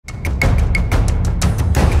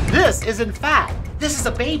This isn't fat. This is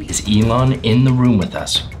a baby. Is Elon in the room with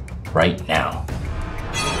us right now?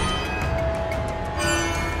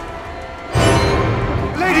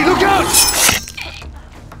 Lady, look out!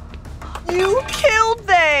 You killed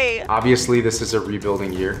they! Obviously, this is a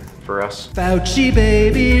rebuilding year for us. Fauci,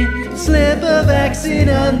 baby, slip a vaccine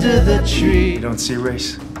under the tree. You don't see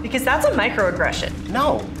race? Because that's a microaggression.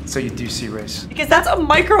 No. So you do see race? Because that's a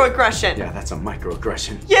microaggression. Yeah, that's a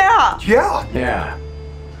microaggression. Yeah! Yeah,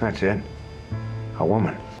 that's it. A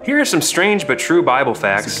woman. Here are some strange but true Bible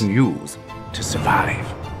facts. Can use to survive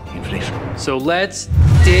inflation. So let's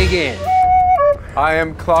dig in. I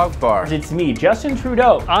am Cloudbar. It's me, Justin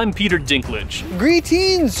Trudeau. I'm Peter Dinklage.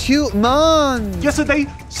 Greetings, human. Yesterday,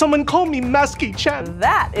 someone called me Masky Chan.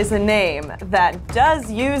 That is a name that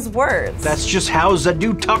does use words. That's just how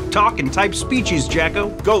Zadu talk and type speeches, Jacko.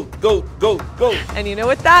 Go, go, go, go. And you know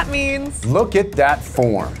what that means? Look at that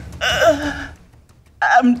form.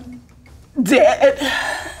 I'm dead.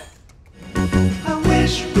 I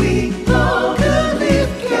wish we